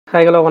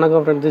Hi, hello,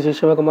 வணக்கம் friends. This is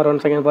Shivakumar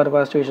once again for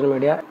Past Vision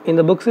Media.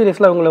 இந்த book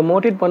சீரிஸ்ல உங்களை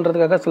motivate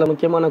பண்றதுக்காக சில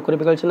முக்கியமான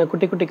குறிப்புகள், சின்ன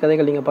குட்டி குட்டி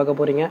கதைகள் நீங்க பார்க்க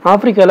போறீங்க.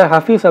 ஆப்பிரிக்கால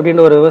ஹஃபீஸ்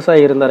அப்படின்ற ஒரு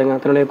விவசாயி இருந்தாருங்க.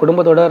 தன்னுடைய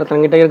குடும்பத்தோட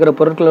தன்கிட்ட இருக்கிற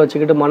பொருட்களை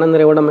வச்சுக்கிட்டு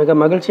மனநிறைவோட மிக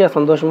மகிழ்ச்சியா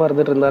சந்தோஷமா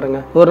இருந்துட்டு இருந்தாருங்க.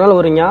 ஒரு நாள்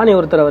ஒரு ஞானி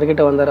ஒருத்தர்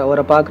அவர்கிட்ட வந்தாரு.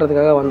 அவரை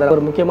பாக்குறதுக்காக வந்தாரு.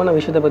 ஒரு முக்கியமான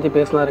விஷயத்தை பத்தி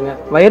பேசினாருங்க.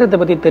 வைரத்தை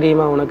பத்தி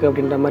தெரியுமா உனக்கு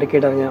அப்படின்ற மாதிரி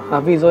கேட்டாருங்க.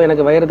 ஹஃபீஸோ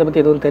எனக்கு வைரத்தை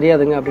பத்தி எதுவும்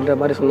தெரியாதுங்க அப்படின்ற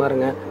மாதிரி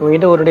சொன்னாருங்க.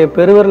 உங்ககிட்ட உன்னுடைய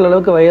பெருவரல்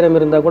அளவுக்கு வைரம்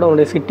இருந்தா கூட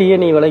உன்னுடைய சிட்டியே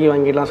நீ விலகி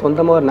வாங்கிடலாம்,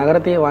 சொந்தமா ஒரு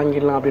நகரத்தையே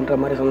வாங்கிடலாம்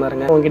அப்படின்ற மாதிரி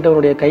சொன்னாருங்க.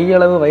 உன்னுடைய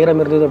கையளவு வைரம்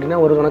இருந்தது அப்படின்னா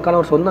ஒரு கணக்கான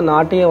ஒரு சொந்த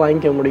நாட்டையே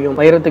வாங்கிக்க முடியும்,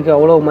 வைரத்துக்கு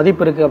அவ்வளவு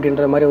மதிப்பு இருக்கு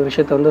அப்படின்ற மாதிரி ஒரு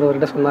விஷயத்தை வந்து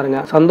அவர்கிட்ட சொன்னாருங்க.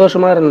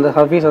 சந்தோஷமா இருந்த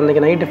ஹஃபீஸ்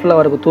அன்னைக்கு நைட்டு ஃபுல்லா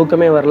அவருக்கு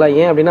தூக்கமே வரல.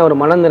 ஏன் அப்படின்னா அவர்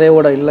மன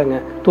நிறைவோட இல்லைங்க,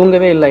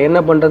 தூங்கவே இல்லை.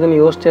 என்ன பண்றதுன்னு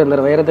யோசிச்சே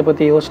இருந்தார், வைரத்தை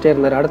பத்தி யோசிச்சே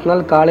இருந்தார். அடுத்த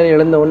நாள் காலையில்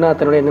எழுந்த உடனே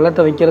தன்னுடைய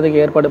நிலத்தை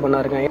வைக்கிறதுக்கு ஏற்பாடு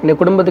பண்ணாருங்க. இந்த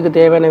குடும்பத்துக்கு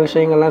தேவையான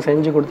விஷயங்கள்லாம்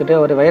செஞ்சு கொடுத்துட்டு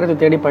அவர் வைரத்தை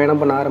தேடி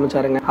பயணம் பண்ண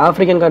ஆரம்பிச்சாருங்க.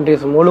 ஆப்பிரிக்கன்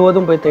கண்ட்ரிஸ்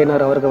முழுவதும் போய்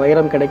தேடினார், அவருக்கு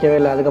வைரம் கிடைக்கவே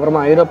இல்லை.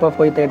 அதுக்கப்புறமா ஐரோப்பா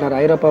போய் தேடினார்,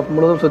 ஐரோப்பா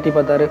முழுவதும் சுத்தி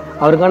பார்த்தாரு.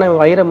 அவருக்கான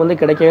வைரம் வந்து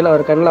கிடைக்கவே இல்லை,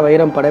 அவர் கண்ணில்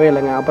வைரம் படவே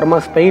இல்லைங்க. அப்புறமா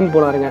ஸ்பெயின்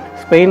போனாருங்க.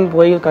 ஸ்பெயின்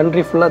போய்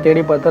கண்ட்ரி ஃபுல்லா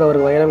தேடி பார்த்தாரு,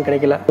 அவருக்கு வைரம்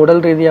கிடைக்கல.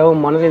 உடல்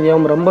ரீதியாகவும் மன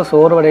ரீதியாகவும் ரொம்ப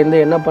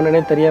சோர்வடைந்து என்ன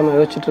பண்ணனே தெரியாம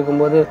யோசிச்சுட்டு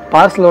இருக்கும்போது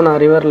பார்சலோனா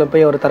ரிவர்ல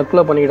போய் அவர்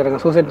தற்கொலை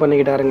பண்ணிக்கிட்டாருங்க, சூசைட்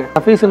பண்ணிக்கிட்டாருங்க.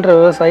 ஹஃபீஸ்ன்ற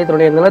விவசாயி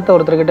தன்னுடைய நிலத்தை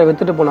ஒருத்தர்கிட்ட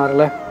வித்துட்டு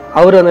போனார்ல,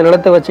 அவர் அந்த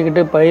நிலத்தை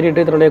வச்சுக்கிட்டு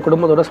பயிரிட்டு தன்னுடைய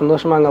குடும்பத்தோட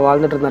சந்தோஷமா அங்கே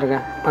வாழ்ந்துட்டு இருந்தாருங்க.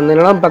 அந்த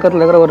நிலம் பக்கத்தில்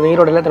இருக்கிற ஒரு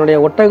நீரோடையில தன்னுடைய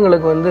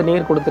ஒட்டகங்களுக்கு வந்து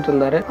நீர் கொடுத்துட்டு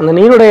இருந்தாரு. அந்த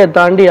நீரோடையை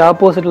தாண்டி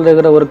ஆப்போசிட்ல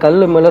இருக்கிற ஒரு கல்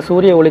மேல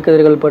சூரிய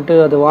ஒளிக்கதிர்கள் பட்டு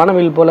அது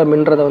வானவில் போல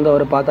மின்றதை வந்து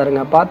அவர்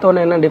பார்த்தாருங்க.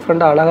 பார்த்தோன்னே என்ன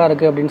டிஃப்ரெண்டா அழகா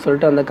இருக்கு அப்படின்னு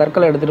சொல்லிட்டு அந்த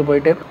கற்களை எடுத்துட்டு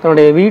போயிட்டு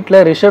தன்னுடைய வீட்டில்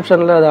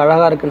ரிசப்ஷன்ல அது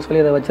அழகா இருக்குன்னு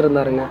சொல்லி அதை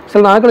வச்சிருந்தாருங்க.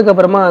 சில நாட்களுக்கு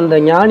அப்புறமா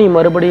அந்த ஞானி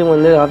மறுபடியும்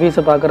வந்து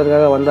ஹஃபீஸை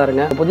பார்க்கறதுக்காக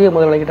வந்தாருங்க. புதிய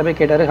முதலாளி கிட்ட போய்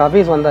கேட்டாரு,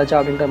 ஹஃபீஸ் வந்தாச்சா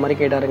அப்படின்ற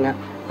மாதிரி கேட்டாருங்க.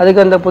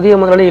 அதுக்கு அந்த புதிய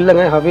முதலாளி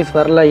இல்லைங்க ஹஃபீஸ்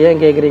வரல,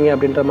 ஏன் கேட்குறீங்க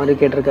அப்படின்ற மாதிரி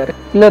கேட்டிருக்காரு.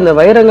 இல்லை இந்த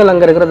வைரங்கள்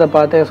அங்கே இருக்கிறத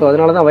பார்த்தேன், ஸோ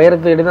அதனால தான்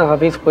வைரத்தை தேடி தான்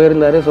ஹஃபீஸ்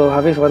போயிருந்தாரு, ஸோ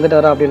ஹஃபீஸ்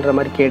வந்துட்டாரா அப்படின்ற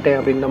மாதிரி கேட்டேன்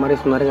அப்படின்ற மாதிரி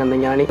சொன்னாருங்க அந்த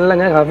ஞானி.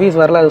 இல்லைங்க ஹஃபீஸ்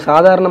வரல, அது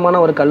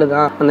சாதாரணமான ஒரு கல்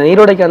தான். அந்த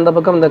நீரோடைக்கு அந்த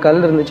பக்கம் இந்த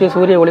கல் இருந்துச்சு,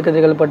 சூரிய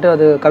ஒளிக்கதிர்கள் பட்டு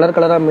அது கலர்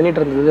கலராக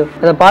மின்னிட்டு இருந்தது,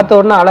 அதை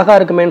பார்த்த உடனே அழகா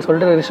இருக்குமேன்னு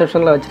சொல்லிட்டு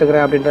ரிசப்ஷனில்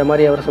வச்சிருக்கிறேன் அப்படின்ற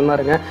மாதிரி அவர்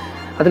சொன்னாருங்க.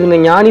 அதுக்கு இந்த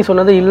ஞானி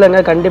சொன்னது, இல்லைங்க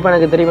கண்டிப்பாக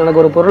எனக்கு தெரியும், எனக்கு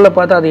ஒரு பொருளை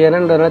பார்த்து அது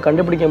என்னன்றதுனால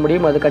கண்டுபிடிக்க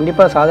முடியும், அது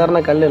கண்டிப்பாக சாதாரண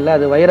கல் இல்லை,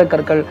 அது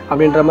வைரக்கற்கள்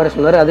அப்படின்ற மாதிரி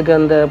சொன்னார். அதுக்கு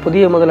அந்த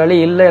புதிய முதலாளி,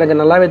 இல்லை எனக்கு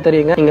நல்லாவே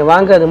தெரியுங்க, நீங்கள்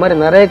வாங்க, அது மாதிரி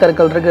நிறைய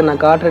கற்கள் இருக்கு,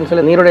 நான் காட்டுறேன்னு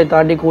சொல்லி நீரோடை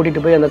தாண்டி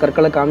கூட்டிட்டு போய் அந்த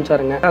கற்களை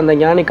காமிச்சாருங்க. அந்த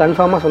ஞானி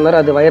கன்ஃபார்மாக சொன்னார்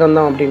அது வைரம்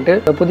தான்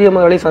அப்படின்ட்டு. புதிய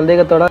முதலாளி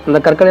சந்தேகத்தோட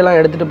அந்த கற்களை எல்லாம்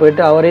எடுத்துட்டு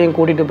போயிட்டு அவரையும்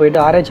கூட்டிட்டு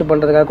போயிட்டு ஆராய்ச்சி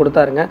பண்றதுக்காக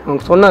கொடுத்தாருங்க.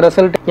 அவங்க சொன்ன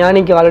ரிசல்ட்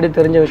ஞானிக்கு ஆல்ரெடி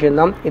தெரிஞ்ச விஷயம்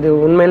தான், இது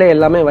உண்மையிலே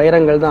எல்லாமே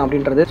வைரங்கள் தான்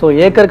அப்படின்றது. ஸோ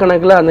ஏக்கர்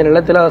கணக்கில் அந்த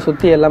நிலத்தில்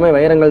சுற்றி எல்லாமே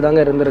வைரங்கள்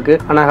தாங்க இருந்திருக்கு.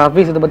 ஆனால்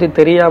ஹஃபீஸ் இதை பத்தி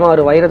தெரியாம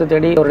அவர் வைரத்தை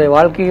தேடி அவருடைய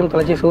வாழ்க்கையும்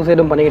தொலைச்சி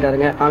சூசைடும்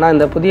பண்ணிக்கிட்டாருங்க. ஆனா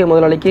இந்த புதிய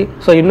முதலாளிக்கு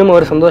இன்னும்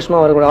அவர் சந்தோஷமா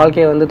அவரோட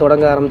வாழ்க்கையை வந்து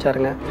தொடங்க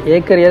ஆரம்பிச்சாருங்க.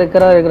 ஏக்கர்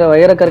ஏக்கரா இருக்கிற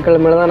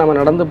வைரக்கற்கள் மேலதான் நம்ம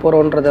நடந்து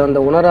போறோம்ன்றதை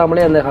அந்த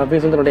உணராமலே அந்த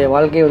ஹஃபீஸ் தன்னுடைய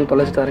வாழ்க்கையை வந்து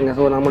தொலைச்சிட்டாருங்க.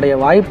 ஸோ நம்முடைய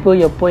வாய்ப்பு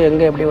எப்போ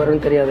எங்க எப்படி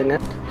வரும்னு தெரியாதுங்க.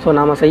 ஸோ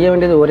நாம செய்ய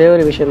வேண்டியது ஒரே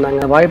ஒரு விஷயம்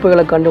தாங்க,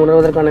 வாய்ப்புகளை கண்டு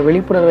உணர்வதற்கான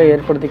விழிப்புணர்வை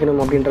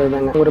ஏற்படுத்திக்கணும் அப்படின்றது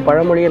தாங்க. ஒரு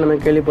பழமொழியை நம்ம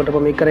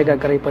கேள்விப்பட்டிருப்போம், இக்கரை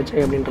கக்கரை பச்சை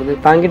அப்படின்றது.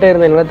 தாங்கிட்ட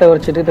இருந்த நிலத்தை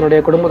வச்சுட்டு தன்னுடைய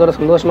குடும்பத்தோட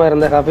சந்தோஷமா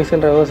இருந்த ஹஃபீஸ்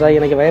என்ற விவசாயி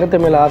எனக்கு வைரத்து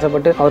மேல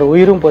ஆசைப்பட்டு அவர்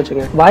உயிரும்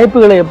போச்சுங்க.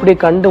 வாய்ப்புகளை எப்படி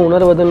கண்டு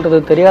உணர்வதுன்றது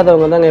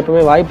தெரியாதவங்க தாங்க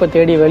எப்பவுமே வாய்ப்பை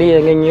தேடி வெளியே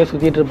எங்கெங்கேயோ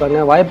சுத்திட்டு இருப்பாங்க.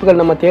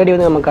 வாய்ப்புகள் நம்ம தேடி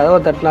வந்து நம்ம கதவை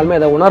தட்டினாலுமே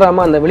அதை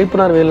உணராம அந்த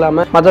விழிப்புணர்வு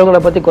இல்லாம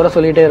மற்றவங்களை பத்தி குறை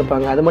சொல்லிட்டே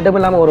இருப்பாங்க. அது மட்டும்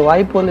இல்லாம ஒரு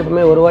வாய்ப்பு வந்து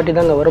எப்பவுமே ஒரு வாட்டி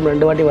தாங்க வரும்,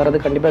 2 வாட்டி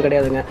வரது கண்டிப்பா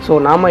கிடையாதுங்க.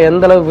 ஸோ நாம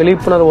எந்த அளவு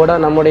விழிப்புணர்வோட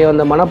நம்முடைய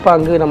அந்த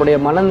மனப்பாங்கு, நம்முடைய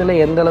மனநிலை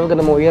எந்த அளவுக்கு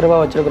நம்ம உயர்வா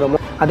வச்சிருக்கிறோமோ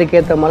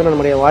அதுக்கேற்ற மாதிரி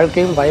நம்முடைய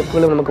வாழ்க்கையும்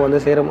வாய்ப்புகளும் நமக்கு வந்து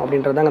சேரும்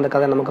அப்படின்றதாங்க அந்த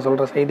கதை நமக்கு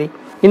சொல்ற செய்தி.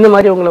 இந்த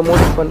மாதிரி உங்களை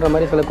மோட்டிவேட் பண்ற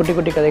மாதிரி சில குட்டி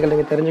குட்டி கதைகள்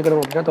நீங்க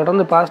தெரிஞ்சுக்கணும் அப்படின்னா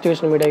தொடர்ந்து பாஸ்ட்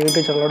விஷன் மீடியா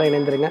யூடியூப் சேனலோட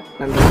இணைந்திருங்க.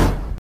 நன்றி.